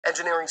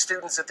Engineering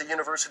students at the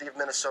University of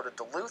Minnesota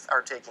Duluth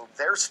are taking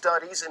their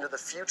studies into the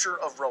future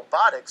of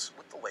robotics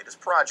with the latest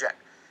project.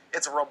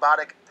 It's a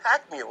robotic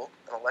pack mule,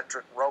 an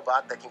electric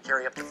robot that can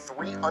carry up to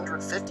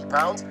 350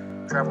 pounds,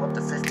 travel up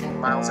to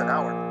 15 miles an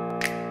hour.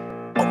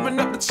 Open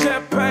up the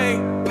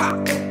champagne,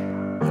 pop.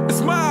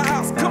 It's my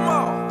house, come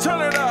on,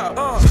 turn it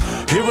up.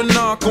 Hear a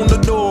knock on the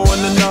door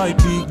and the night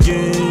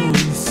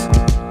begins.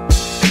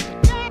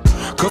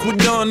 Cause we've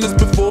done this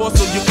before,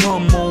 so you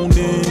come on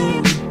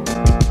in.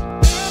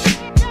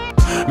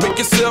 Make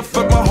yourself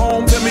at my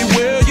home, tell me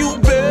where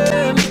you've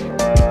been.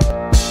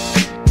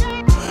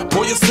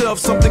 Pour yourself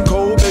something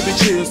cold, baby,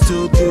 cheers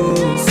to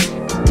this.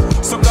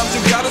 Sometimes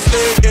you gotta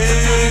stay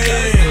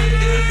in,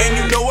 and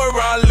you know where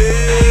I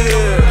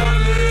live.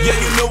 Yeah,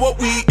 you know what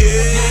we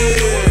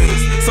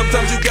is.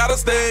 Sometimes you gotta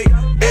stay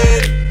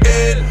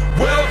in.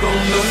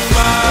 Welcome to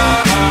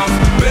my house,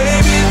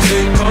 baby,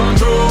 take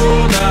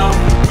control now.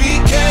 We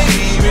can't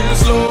even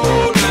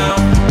slow down.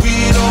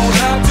 We don't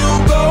have to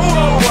go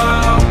a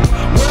while.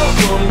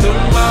 Welcome to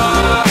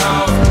my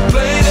house,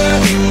 play that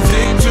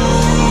music too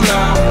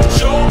loud.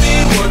 Show me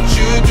what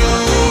you do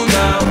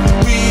now.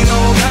 We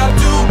don't have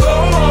to go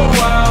a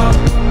while.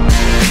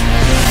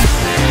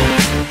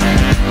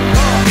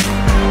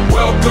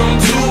 Welcome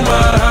to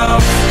my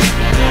house.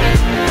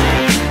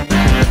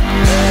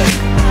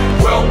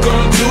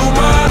 Welcome to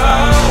my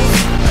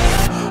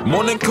house.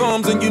 Morning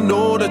comes and you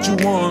know that you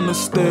wanna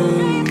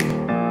stay.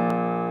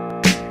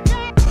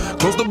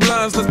 Close the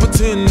blinds, let's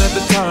pretend that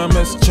the time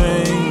has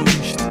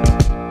changed.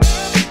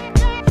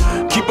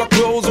 Keep our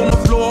clothes on the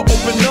floor,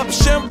 open up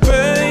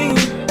champagne.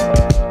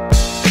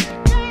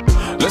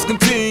 Let's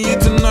continue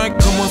tonight,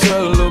 come on,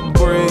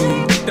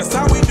 celebrate. That's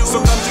how we do.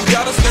 Sometimes you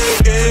gotta stay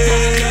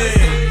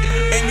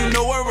in, and you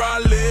know where I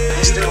live.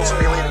 These students will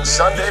be leaving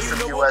Sunday for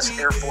the U.S.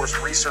 Air Force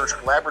Research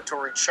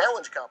Laboratory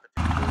Challenge Competition.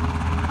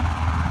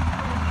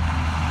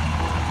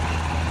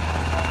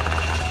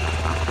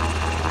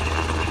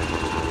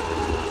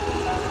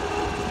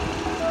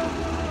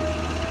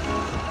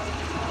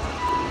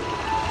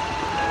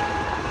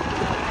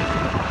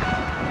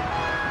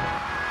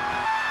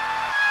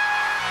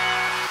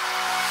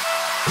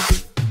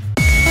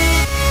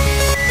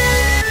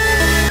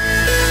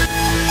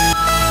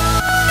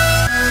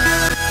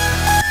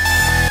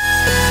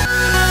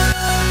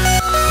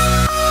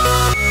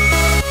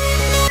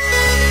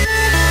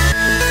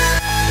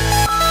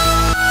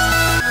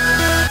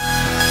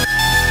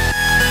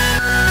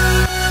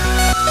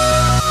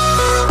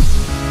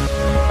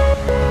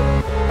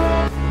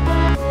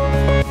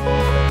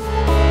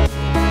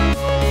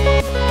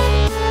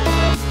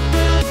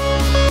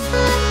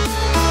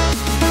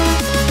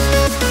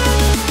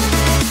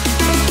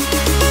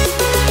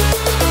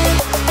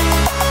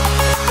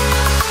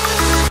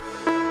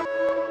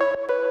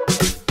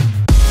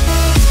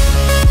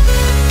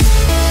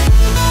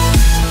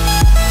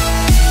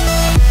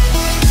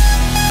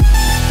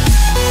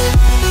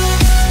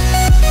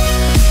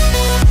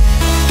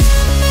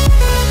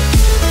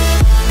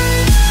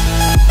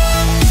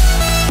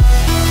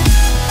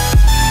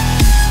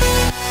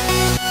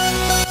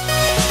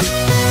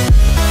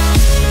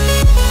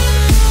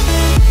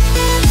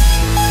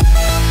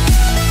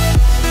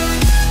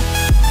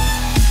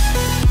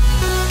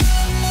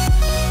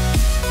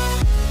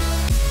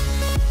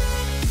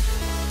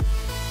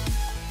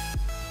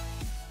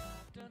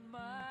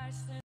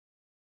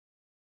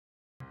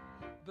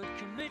 But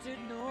committed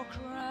no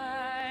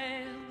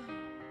crime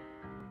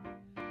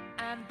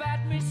and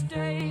bad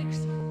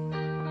mistakes.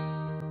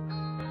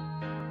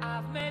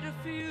 I've made a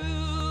few.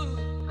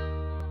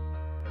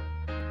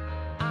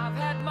 I've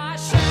had my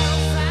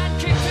shells and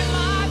kicked in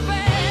my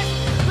face,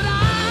 but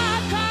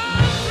I've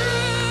come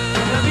through.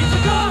 I need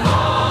to go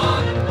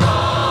on.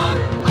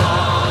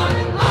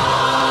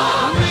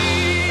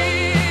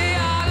 We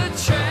are the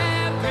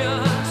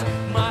champions,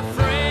 my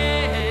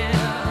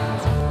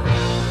friends.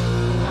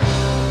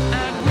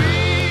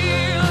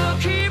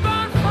 Keep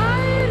on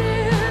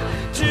fighting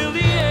till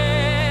the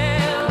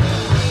end.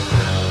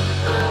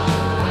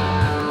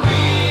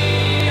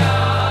 We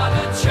are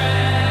the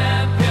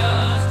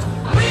champions.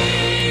 We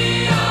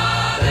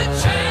are the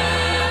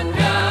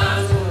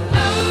champions.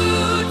 No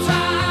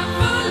time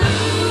for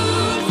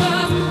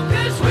losers,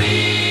 'cause we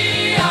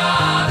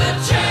are the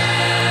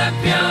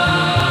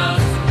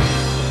champions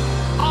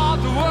of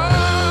the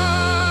world.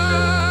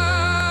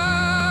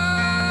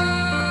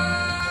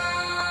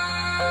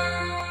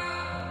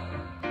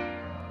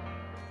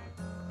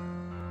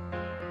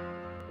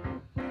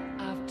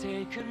 I've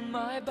taken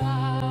my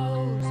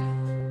bows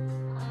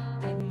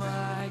and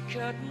my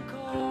curtain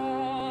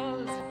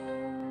calls.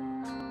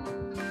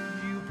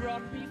 You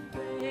brought me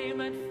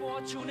fame and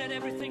fortune and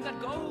everything that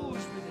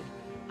goes with it.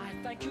 I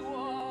thank you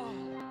all.